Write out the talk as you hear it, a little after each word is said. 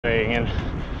riding,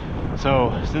 and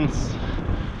so since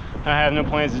I have no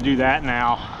plans to do that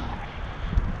now,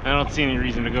 I don't see any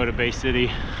reason to go to Bay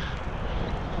City.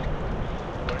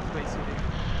 Where's Bay City?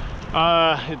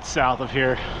 It's south of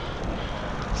here,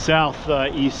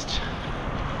 southeast.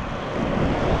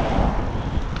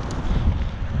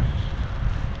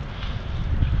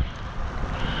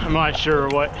 I'm not sure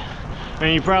what, I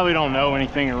mean, you probably don't know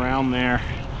anything around there.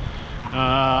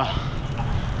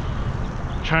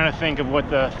 Trying to think of what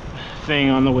the thing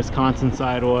on the Wisconsin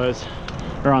side was,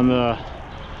 or on the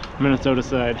Minnesota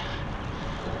side.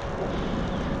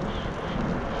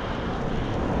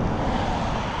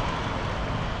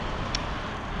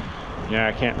 Yeah,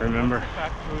 I can't remember. What's the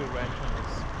factory rent on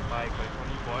this bike? Like when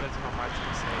you bought it, how much did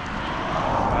you say?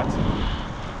 That's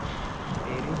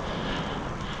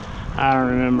 80? I don't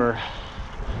remember.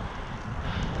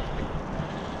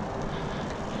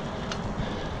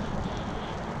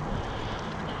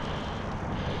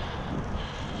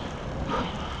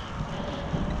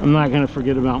 I'm not gonna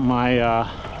forget about my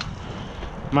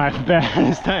my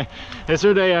bag.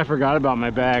 Yesterday I forgot about my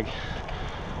bag.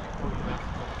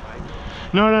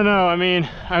 No. I mean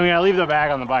I leave the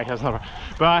bag on the bike. That's not.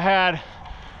 But I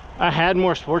had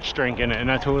more sports drink in it,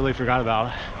 and I totally forgot about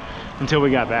it until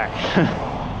we got back.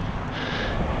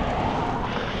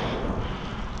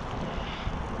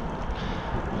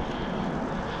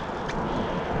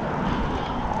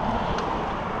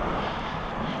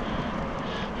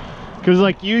 Because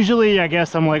like usually I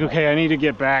guess I'm like, okay, I need to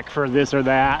get back for this or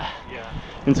that. Yeah.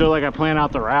 And so like I plan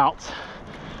out the routes.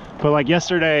 But like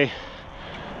yesterday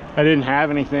I didn't have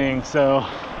anything so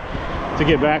to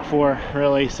get back for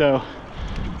really, so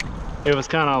it was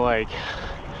kind of like,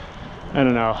 I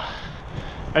don't know,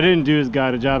 I didn't do as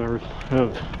good a job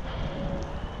of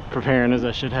preparing as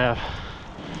I should have.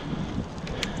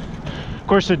 Of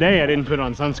course today I didn't put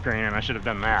on sunscreen, and I should have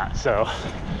done that. So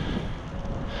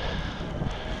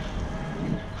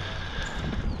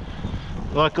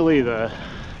luckily we're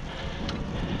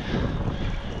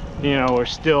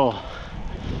still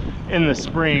in the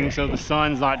spring, so the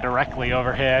sun's not directly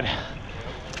overhead.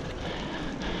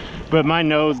 But my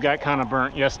nose got kind of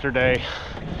burnt yesterday,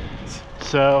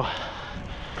 so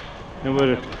it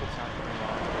would have.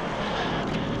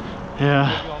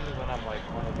 Yeah. Only when I'm like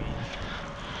on the beach.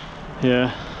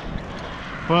 Yeah.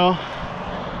 Well,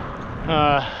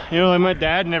 like my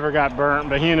dad never got burnt,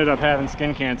 but he ended up having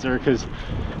skin cancer because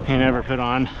he never put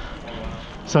on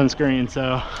sunscreen.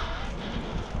 So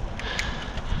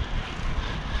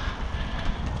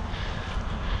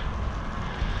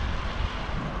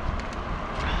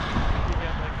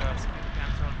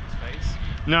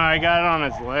no, I got it on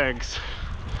his legs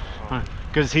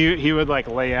because he would like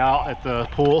lay out at the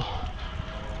pool.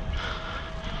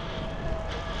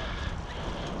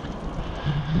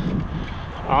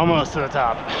 Almost to the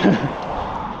top.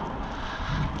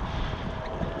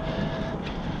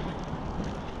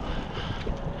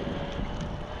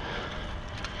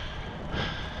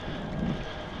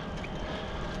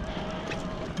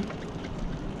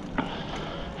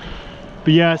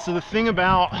 But yeah, so the thing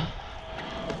about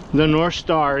the North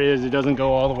Star is it doesn't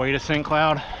go all the way to St.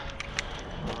 Cloud.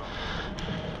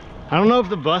 I don't know if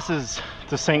the buses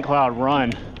to St. Cloud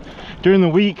run. During the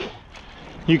week,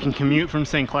 you can commute from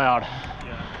St. Cloud.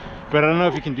 Yeah. But I don't know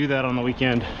if you can do that on the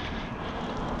weekend.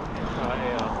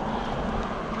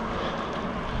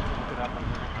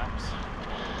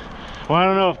 Well, I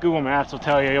don't know if Google Maps will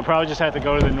tell you. You'll probably just have to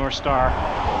go to the North Star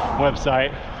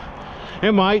website.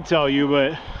 It might tell you,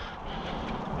 but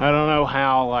I don't know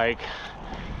how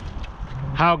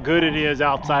good it is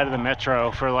outside of the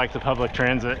metro for like the public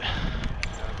transit.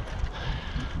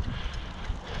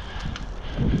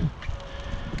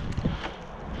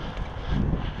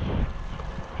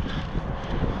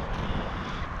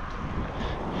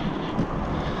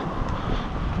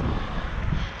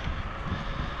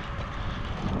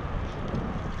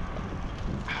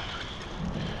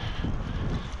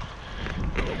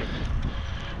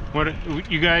 What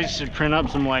you guys should print up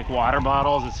some like water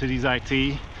bottles at Cities IT,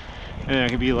 and it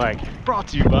could be like brought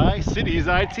to you by Cities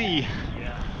IT. Yeah.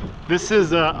 This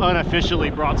is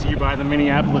unofficially brought to you by the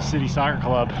Minneapolis City Soccer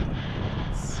Club.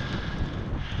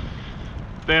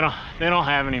 They don't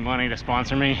have any money to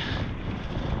sponsor me.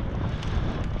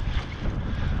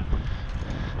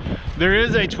 There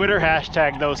is a Twitter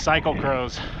hashtag though, Cycle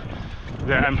Crows,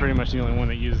 that I'm pretty much the only one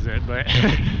that uses it, but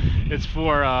it's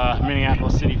for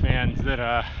Minneapolis City fans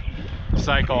that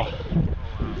cycle.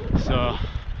 So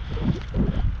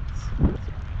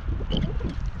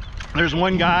there's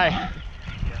one guy,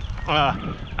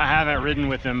 I haven't ridden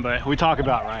with him, but we talk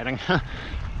about riding. I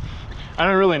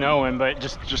don't really know him, but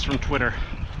just from Twitter.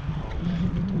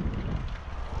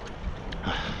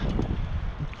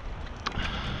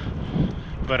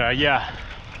 But yeah.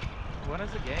 When is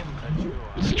the game that you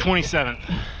It's 27th.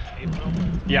 April?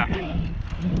 Yeah.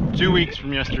 2 weeks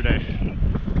from yesterday.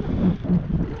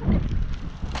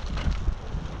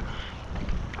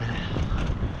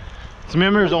 It's a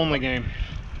members only game.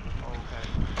 Okay.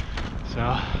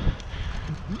 So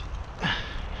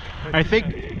I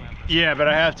think, yeah, but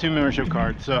I have 2 membership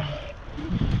cards, so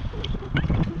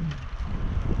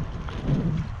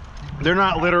they're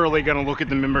not literally going to look at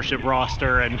the membership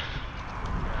roster and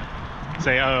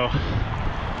say, oh,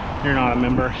 you're not a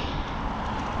member.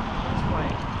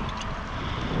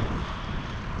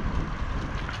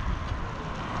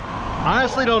 I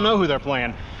honestly don't know who they're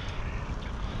playing.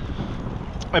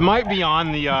 It might be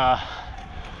on the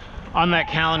on that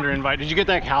calendar invite. Did you get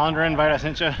that calendar invite I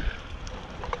sent you?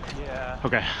 Yeah.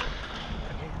 Okay. I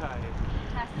think I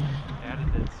added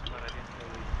it, but I didn't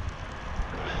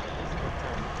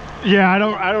really. Yeah, I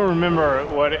don't remember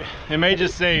what it may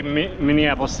just say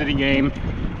Minneapolis City game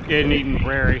in Eden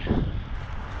Prairie,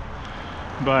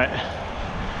 but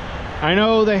I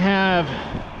know they have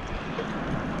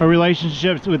a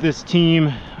relationship with this team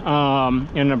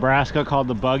in Nebraska called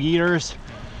the Bug Eaters,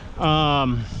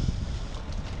 but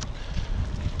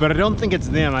I don't think it's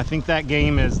them. I think that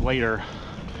game is later.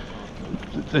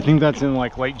 I think that's in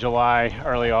like late July,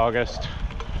 early August.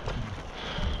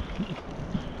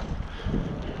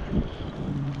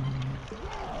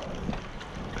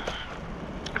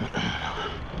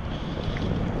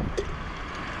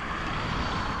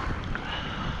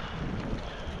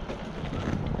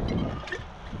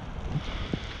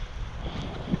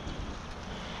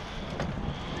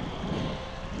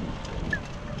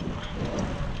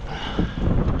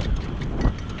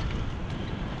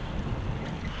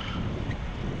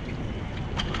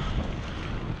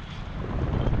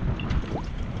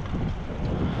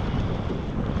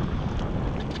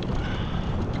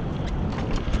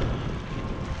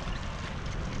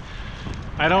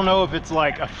 I don't know if it's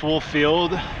like a full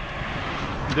field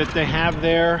that they have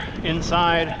there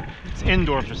inside. It's an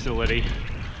indoor facility.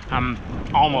 I'm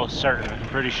almost certain, I'm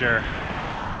pretty sure.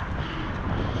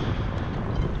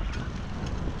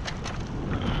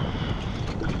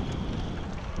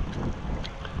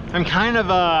 I'm kind of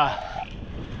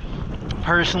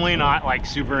personally not like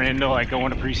super into like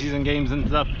going to preseason games and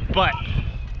stuff, but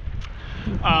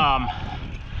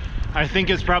I think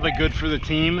it's probably good for the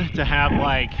team to have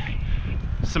like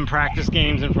some practice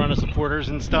games in front of supporters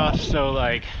and stuff. So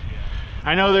like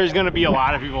I know there's going to be a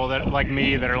lot of people that like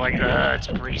me that are like, it's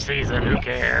preseason, who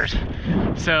cares?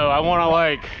 So I want to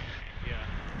like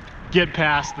get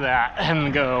past that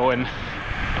and go and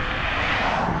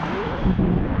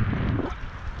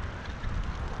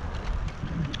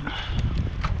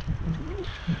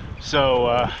so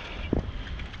Oh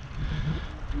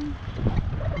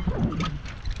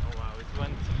wow, it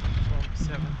went from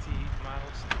 70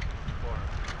 miles to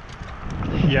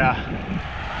 54. yeah,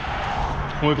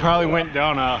 we probably went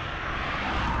down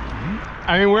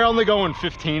I mean, we're only going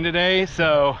 15 today,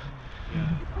 so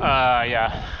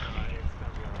yeah.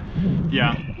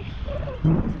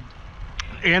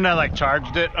 And I like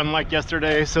charged it unlike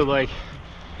yesterday, so like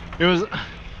it was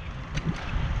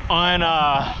on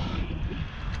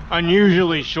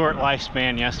unusually short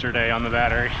lifespan yesterday on the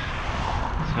battery.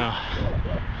 So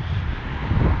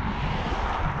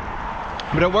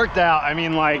but it worked out. I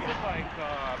mean, like, it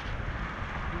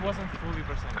wasn't fully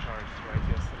percent charged, right,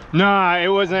 yesterday? Nah, it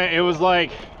wasn't. It was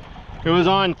like, it was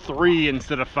on 3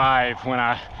 instead of 5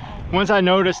 when once I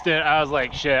noticed it. I was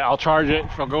like, shit, I'll charge it.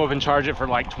 I'll go up and charge it for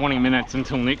like 20 minutes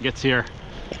until Nick gets here.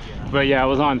 But yeah, it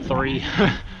was on 3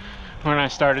 when I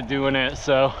started doing it,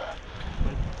 so.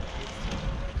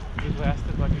 It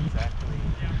lasted like exactly.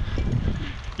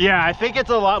 Yeah, I think it's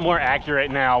a lot more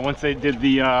accurate now once they did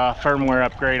the firmware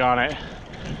upgrade on it.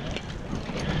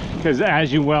 Because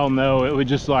as you well know, it would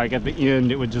just like at the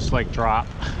end, it would just like drop.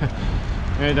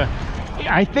 And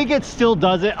I think it still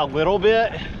does it a little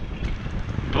bit,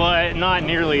 but not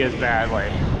nearly as badly.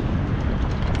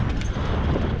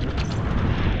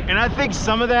 And I think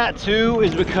some of that too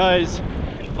is because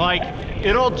like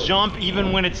it'll jump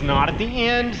even when it's not at the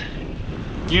end.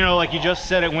 You know, like you just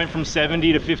said, it went from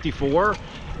 70 to 54,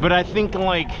 but I think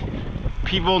like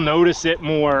people notice it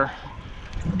more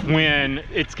when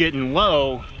it's getting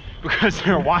low because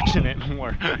they're watching it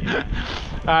more.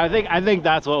 I think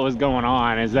that's what was going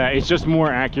on, is that it's just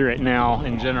more accurate now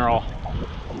in general.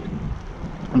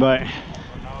 But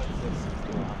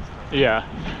yeah,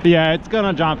 it's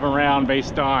gonna jump around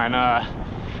based on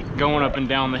going up and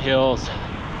down the hills.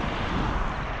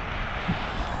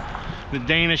 The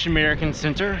Danish American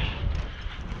Center.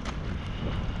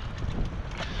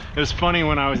 It was funny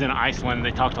when I was in Iceland,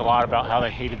 they talked a lot about how they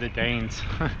hated the Danes.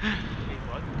 What?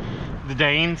 The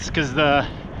Danes, because the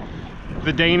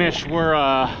Danish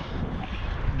were,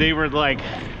 they were like,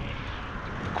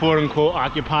 quote unquote,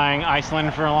 occupying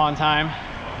Iceland for a long time.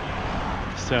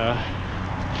 So.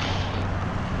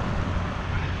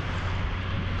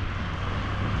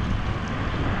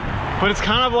 But it's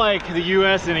kind of like the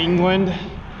US and England.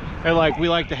 They're like, we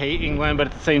like to hate England, but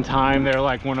at the same time, they're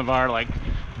like one of our like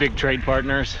big trade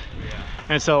partners. Yeah.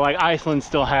 And so like Iceland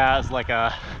still has like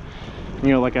a, you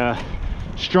know, like a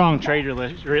strong trade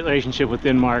relationship with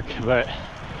Denmark, but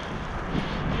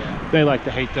they like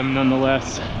to hate them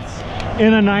nonetheless.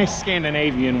 In a nice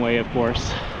Scandinavian way, of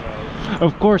course. Right.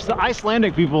 Of course, the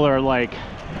Icelandic people are like,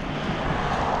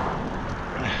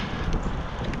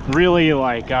 really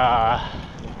like,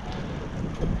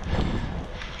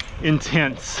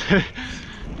 intense.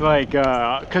 Like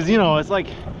because you know, it's like,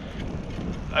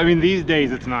 I mean, these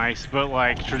days it's nice, but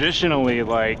like traditionally,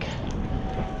 like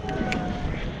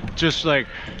just like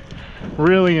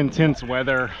really intense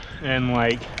weather, and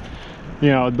like, you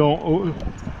know, don't,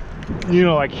 you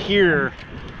know, like here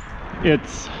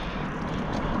it's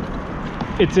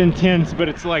intense, but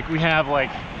it's like we have like,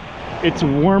 it's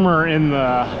warmer in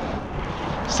the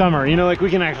summer, you know, like we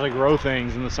can actually grow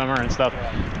things in the summer and stuff,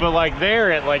 but like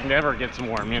there it like never gets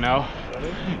warm, you know.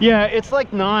 Really? Yeah, it's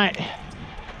like not,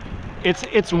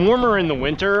 it's warmer in the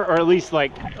winter, or at least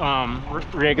like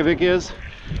Reykjavik is,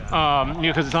 you know,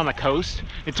 because it's on the coast.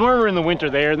 It's warmer in the winter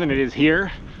there than it is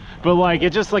here, but like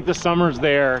it's just like the summers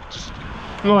there, just,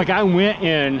 you know, like I went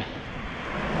in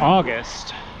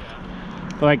August,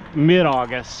 like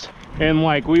mid-August, and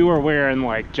like we were wearing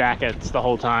like jackets the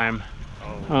whole time.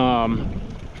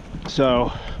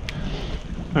 So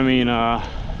I mean,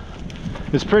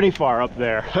 it's pretty far up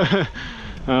there.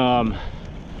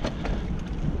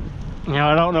 You know,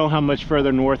 I don't know how much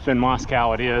further north than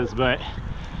Moscow it is, but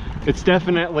it's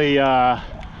definitely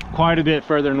quite a bit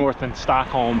further north than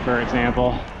Stockholm, for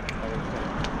example.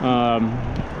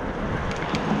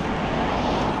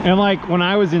 And like when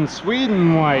I was in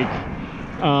Sweden, like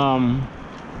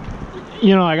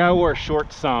you know, like I wore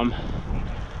shorts some.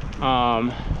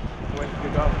 When did you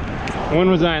go? When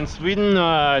was I in Sweden?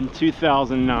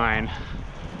 2009.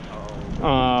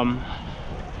 Oh.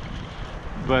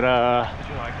 But Did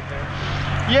you like it there?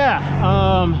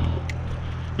 yeah,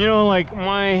 you know, like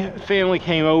my family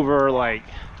came over like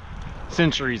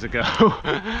centuries ago.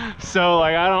 So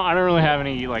like I don't really have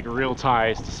any like real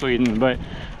ties to Sweden, but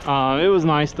it was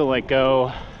nice to like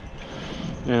go.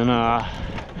 And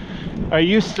I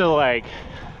used to like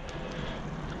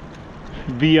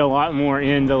be a lot more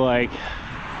into like,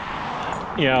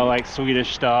 you know, like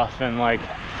Swedish stuff, and like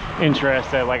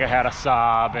interested, like I had a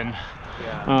Saab, and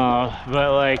Yeah.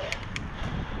 but like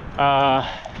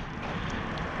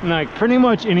pretty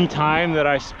much any time that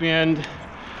I spend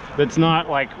that's not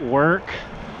like work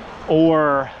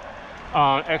or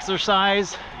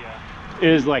exercise Yeah.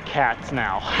 is like cats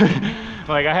now.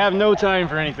 Like I have no time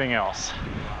for anything else.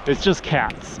 It's just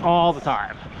cats all the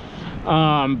time.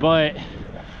 But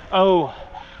oh, I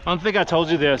don't think I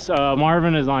told you this.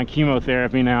 Marvin is on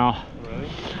chemotherapy now. Really?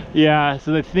 Yeah,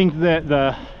 so they think that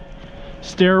the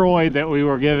steroid that we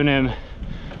were giving him,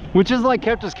 which has like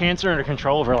kept his cancer under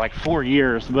control for like 4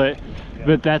 years, but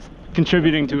that's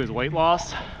contributing to his weight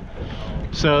loss.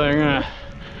 So we're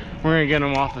gonna get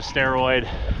him off the steroid.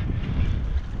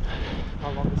 How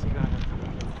long is he gonna have to go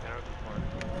to therapy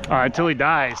for? Until he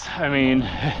dies. I mean,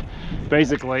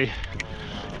 basically,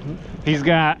 he's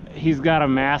got a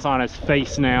mass on his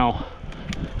face now.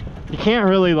 You can't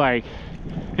really like,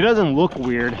 he doesn't look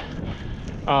weird,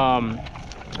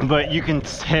 but you can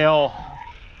tell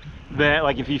that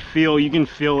like if you feel, you can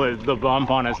feel the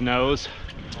bump on his nose.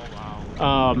 Oh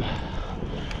wow.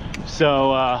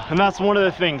 So and that's one of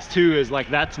the things too, is like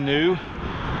that's new,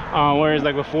 whereas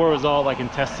like before it was all like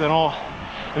intestinal,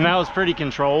 and that was pretty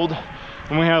controlled,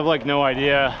 and we have like no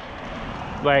idea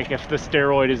like if the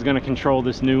steroid is going to control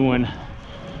this new one.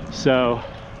 So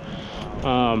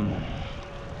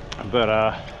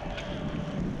but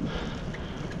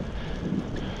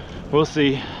we'll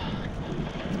see.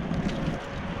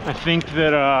 I think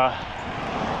that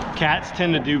cats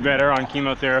tend to do better on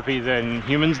chemotherapy than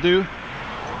humans do.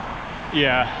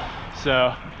 Yeah,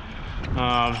 so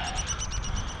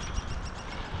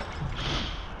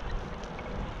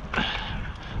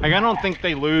like I don't think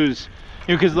they lose,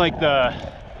 you know, because like the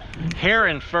hair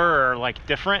and fur are like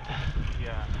different.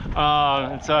 Yeah.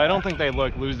 And so I don't think they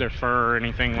like lose their fur or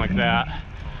anything like that.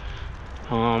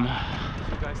 Did you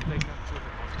guys take him to the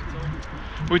hospital?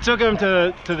 We took him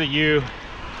to the U,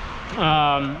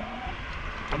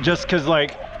 just because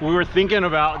like we were thinking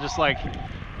about just like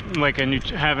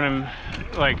having him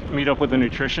like meet up with a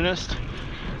nutritionist,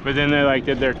 but then they like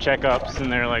did their checkups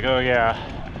and they're like, oh yeah,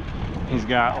 he's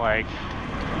got like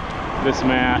this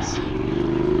mass.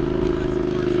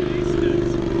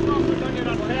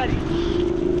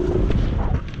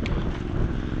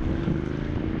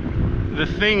 The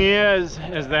thing is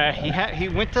that he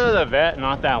went to the vet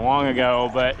not that long ago,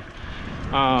 but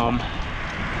Oh,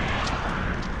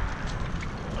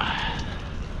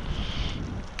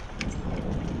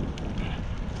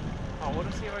 what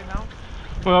is he right now?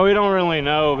 well, we don't really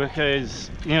know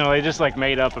because, you know, they just like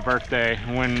made up a birthday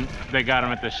when they got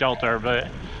him at the shelter, but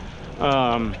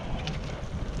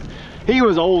he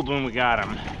was old when we got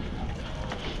him.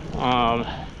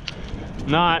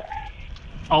 Not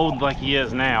old like he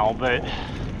is now, but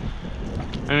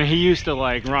I mean, he used to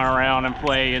like run around and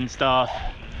play and stuff,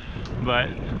 but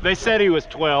they said he was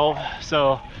 12,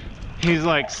 so he's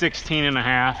like 16 and a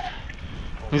half.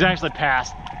 He's actually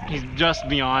past, he's just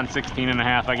beyond 16 and a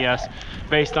half, I guess,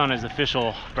 based on his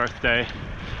official birthday.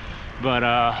 But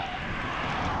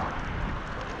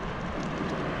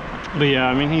yeah,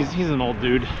 I mean, he's an old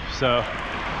dude, so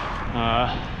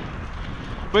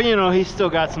but you know, he's still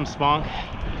got some spunk.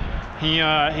 He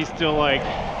still like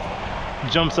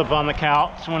jumps up on the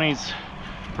couch when he's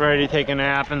ready to take a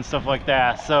nap and stuff like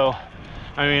that. So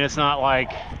I mean, it's not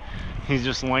like he's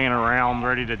just laying around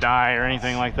ready to die or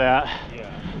anything like that. Yeah.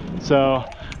 So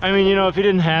I mean, you know, if he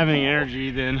didn't have any energy,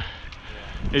 then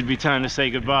it'd be time to say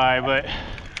goodbye, but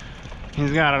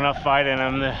he's got enough fight in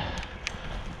him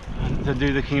to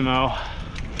do the chemo.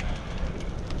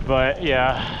 But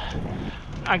yeah,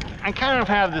 I kind of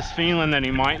have this feeling that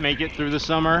he might make it through the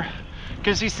summer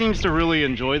because he seems to really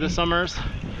enjoy the summers.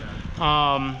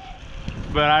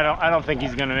 But I don't think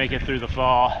he's gonna make it through the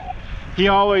fall. He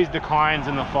always declines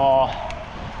in the fall.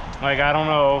 Like, I don't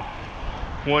know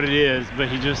what it is, but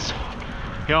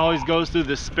he always goes through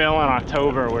this spell in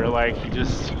October where like he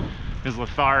just is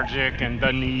lethargic and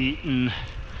doesn't eat, and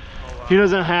he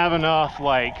doesn't have enough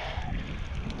like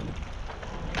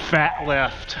fat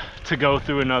left to go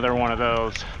through another one of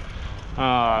those.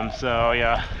 So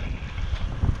yeah,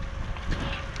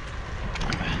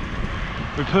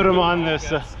 we put him on this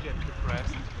Get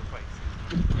depressed and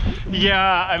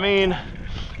yeah, I mean,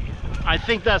 I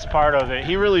think that's part of it.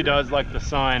 He really does like the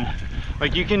sun.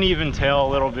 Like, you can even tell a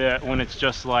little bit when it's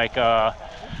just like a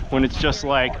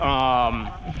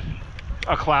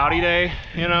cloudy day,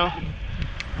 you know.